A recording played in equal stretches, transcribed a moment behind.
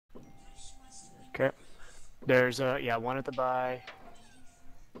Okay. There's yeah, one at the buy.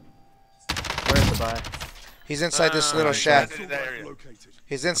 Where at the buy? He's inside this little shack.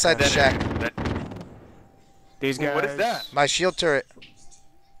 He's inside the shack. These guys. What is that? My shield turret.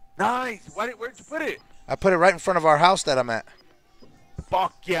 Nice. Where'd you put it? I put it right in front of our house that I'm at.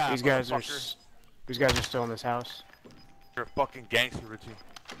 Fuck yeah. These guys are still in this house. You're a fucking gangster, Richie.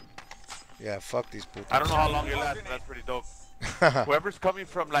 Yeah, fuck these boots. I don't know how long you last, but that's pretty dope. Whoever's coming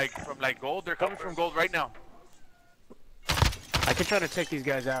from gold, they're coming from gold right now. I could try to take these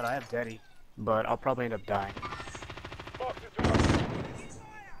guys out. I have Daddy, but I'll probably end up dying.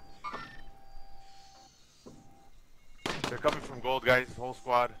 They're coming from gold, guys. Whole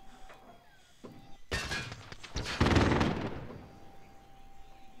squad.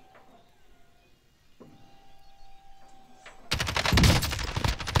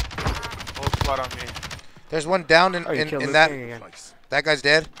 Whole squad on me. There's one down in that. That guy's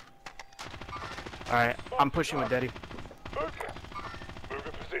dead. Alright, I'm pushing with Daddy.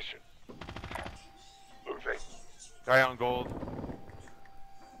 Moving position. Moving. Guy on gold.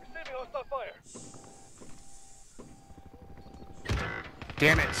 Receiving hostile fire.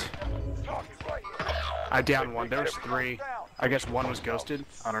 Damn it! Target right here. I downed one. There was 3. I guess one was ghosted.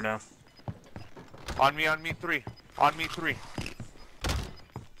 I don't know. On me, three. On me, 3.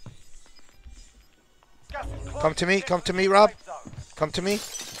 Come to me, Rob. Come to me.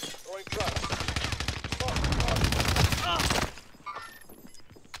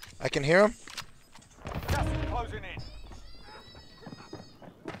 I can hear him.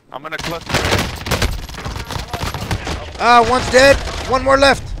 I'm gonna cluster. Ah, one's dead. One more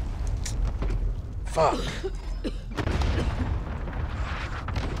left. Fuck.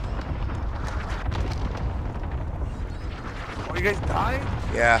 Oh, you guys died?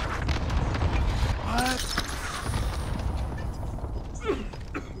 Yeah. What?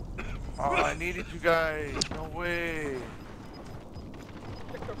 Oh, I needed you guys. No way.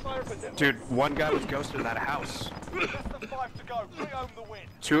 Dude, one guy was ghosted in that house.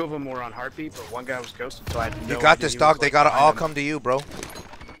 2 of them were on heartbeat, but one guy was ghosted, so I had no You got idea this, he dog. was, They like, gotta behind all him. come to you, bro.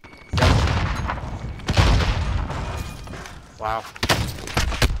 Wow.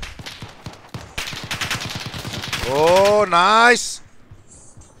 Oh, nice.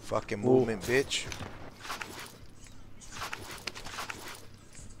 Fucking movement, bitch.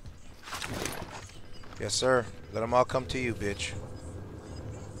 Yes, sir. Let them all come to you, bitch.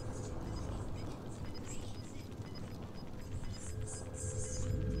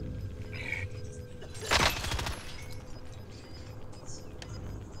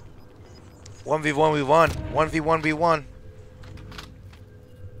 One v one v one. 1v1v1.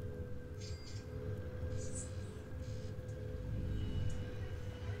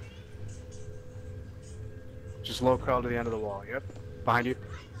 Just low crawl to the end of the wall. Yep. Behind you.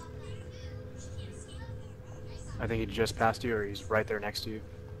 I think he just passed you, or he's right there next to you.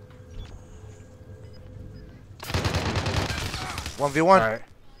 1v1. Alright.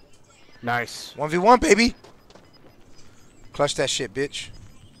 Nice. 1v1, baby. Clutch that shit, bitch.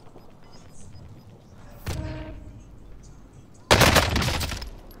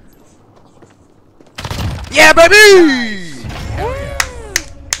 Yeah, baby!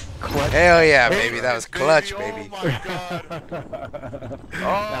 Hell yeah, baby. That was clutch, baby. Oh my god.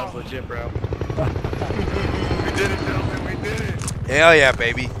 That was legit, bro. We did it, gentlemen. We did it. Hell yeah,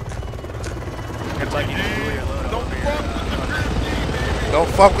 baby. It's like you didn't do your load. Don't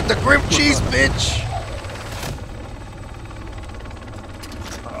fuck with the grip cheese, Don't fuck with the grip cheese, bitch.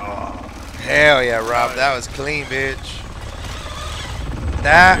 Hell yeah, Rob. That was clean, bitch.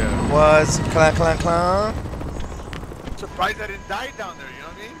 That was clang, clang, clang. I'm surprised I didn't die down there, you know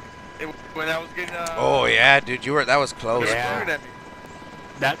what I mean? When I was getting Oh yeah, dude, that was close. Yeah. fired at me.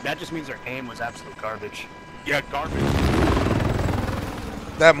 That just means their aim was absolute garbage. Yeah, garbage.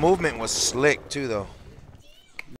 That movement was slick too, though.